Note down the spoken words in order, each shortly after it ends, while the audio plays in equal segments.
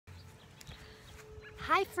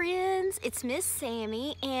Hi friends, it's Miss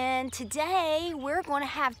Sammy, and today we're going to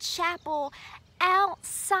have chapel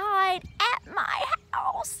outside at my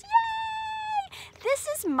house. Yay! This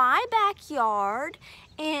is my backyard,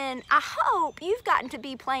 and I hope you've gotten to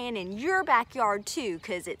be playing in your backyard too,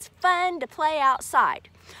 because it's fun to play outside.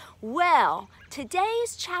 Well,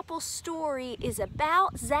 today's chapel story is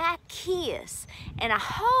about Zacchaeus, and I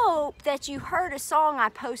hope that you heard a song I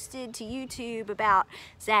posted to YouTube about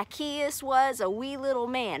Zacchaeus was a wee little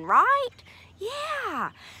man, right?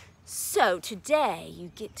 Yeah. So today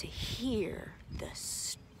you get to hear the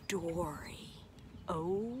story.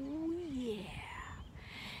 Oh yeah.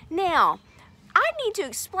 Now, I need to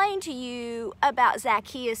explain to you about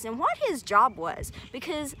Zacchaeus and what his job was,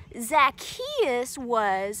 because Zacchaeus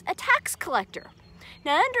was a tax collector.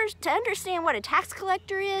 Now, to understand what a tax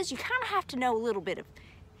collector is, you kind of have to know a little bit of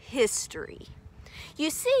history. You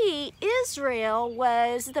see, Israel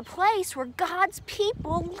was the place where God's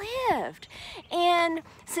people lived. And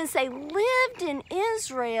since they lived in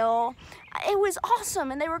Israel, it was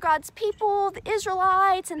awesome, and they were God's people, the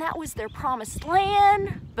Israelites, and that was their promised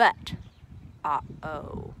land. But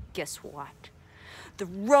uh-oh, guess what? The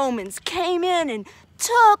Romans came in and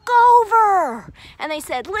took over. And they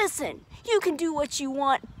said, listen, you can do what you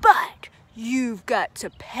want, but you've got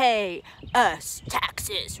to pay us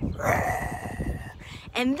taxes.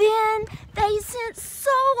 And then they sent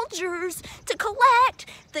soldiers to collect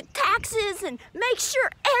the taxes and make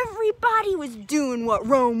sure everybody was doing what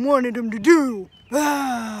Rome wanted them to do.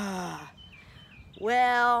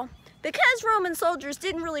 Well, because Roman soldiers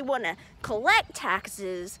didn't really want to collect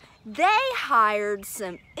taxes, they hired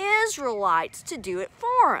some Israelites to do it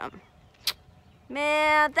for them.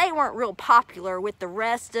 Man, they weren't real popular with the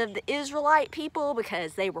rest of the Israelite people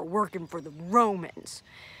because they were working for the Romans.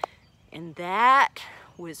 And that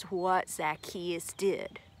was what Zacchaeus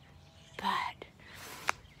did. But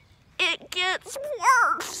it gets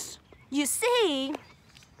worse. You see,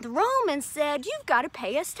 the Romans said, you've got to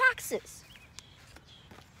pay us taxes.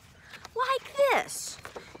 Like this.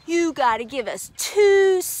 You gotta give us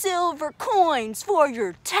 2 silver coins for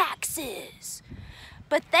your taxes.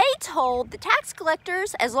 But they told the tax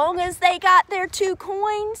collectors, as long as they got their 2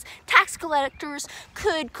 coins, tax collectors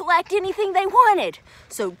could collect anything they wanted.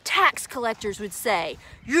 So tax collectors would say,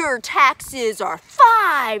 your taxes are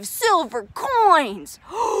 5 silver coins.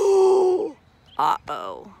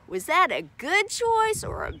 Uh-oh, was that a good choice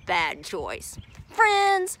or a bad choice?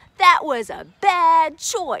 Friends, that was a bad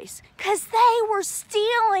choice, because they were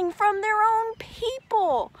stealing from their own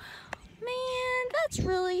people. Man, that's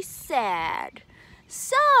really sad.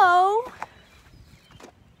 So,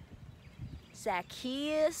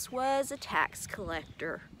 Zacchaeus was a tax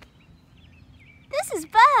collector. This is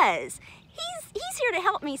Buzz. He's here to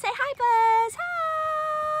help me. Say hi, Buzz.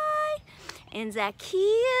 Hi. And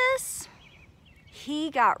Zacchaeus, he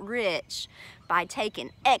got rich by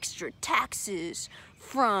taking extra taxes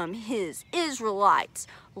from his Israelites,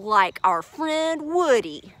 like our friend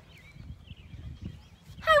Woody.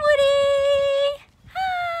 Hi, Woody!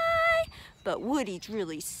 Hi! But Woody's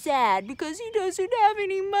really sad because he doesn't have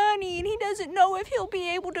any money and he doesn't know if he'll be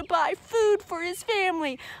able to buy food for his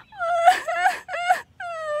family. I'm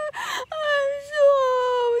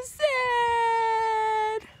so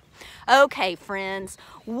sad. Okay, friends,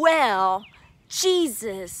 well,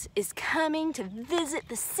 Jesus is coming to visit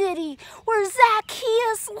the city where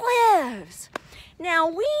Zacchaeus lives. Now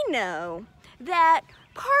we know that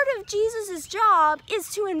part of Jesus' job is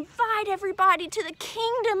to invite everybody to the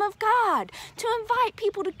kingdom of God, to invite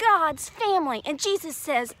people to God's family. And Jesus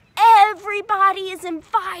says everybody is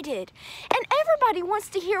invited. And everybody wants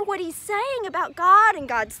to hear what he's saying about God and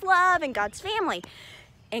God's love and God's family.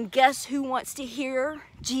 And guess who wants to hear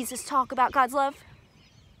Jesus talk about God's love?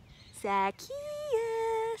 Zacchaeus.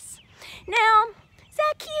 Now,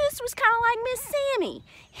 Zacchaeus was kind of like Miss Sammy.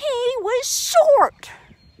 He was short.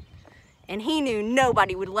 And he knew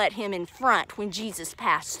nobody would let him in front when Jesus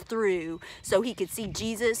passed through so he could see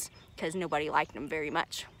Jesus, because nobody liked him very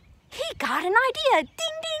much. He got an idea.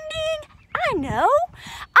 Ding, ding, ding. I know.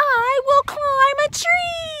 I will climb a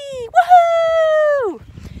tree. Woohoo!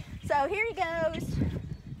 So here he goes.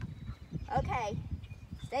 Okay,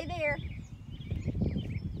 stay there.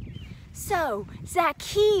 So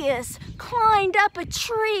Zacchaeus climbed up a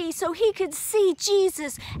tree so he could see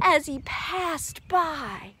Jesus as he passed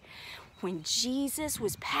by. When Jesus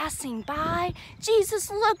was passing by,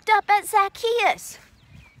 Jesus looked up at Zacchaeus.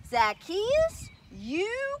 Zacchaeus,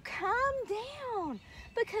 you come down,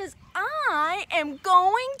 because I am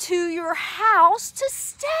going to your house to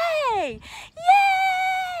stay.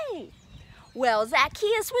 Yay! Well,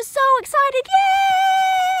 Zacchaeus was so excited.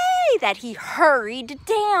 Yay! that he hurried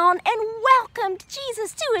down and welcomed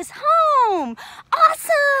Jesus to his home.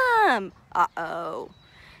 Awesome! Uh-oh.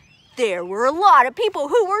 There were a lot of people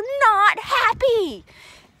who were not happy.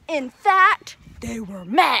 In fact, they were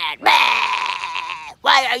mad. Bah!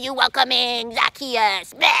 Why are you welcoming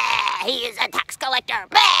Zacchaeus? Bah! He is a tax collector.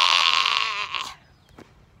 Bah!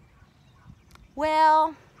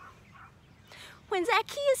 Well, when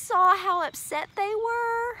Zacchaeus saw how upset they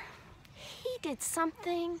were, he did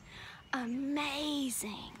something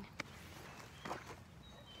amazing.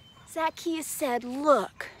 Zacchaeus said,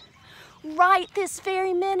 "Look, right this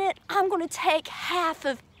very minute, I'm going to take half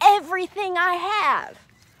of everything I have.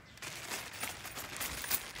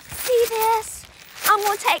 See this? I'm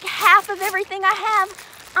going to take half of everything I have.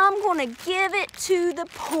 I'm going to give it to the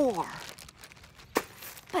poor."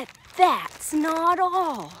 But that's not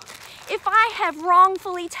all. If I have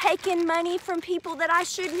wrongfully taken money from people that I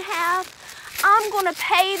shouldn't have, I'm going to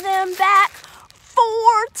pay them back 4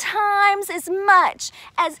 times as much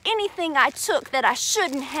as anything I took that I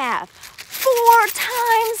shouldn't have. 4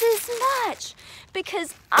 times as much,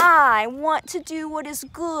 because I want to do what is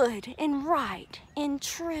good and right and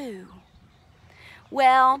true.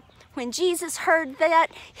 Well, when Jesus heard that,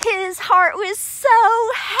 his heart was so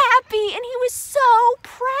happy and he was so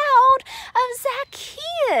proud of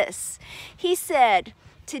Zacchaeus. He said,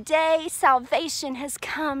 "Today salvation has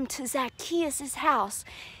come to Zacchaeus' house.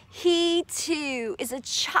 He too is a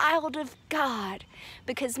child of God,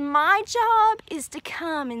 because my job is to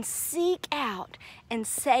come and seek out and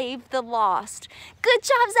save the lost." Good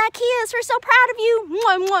job, Zacchaeus. We're so proud of you.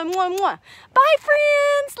 Mwah, mwah, mwah, mwah. Bye,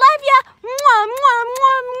 friends. Love ya. Mwah, mwah,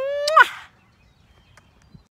 mwah, mwah.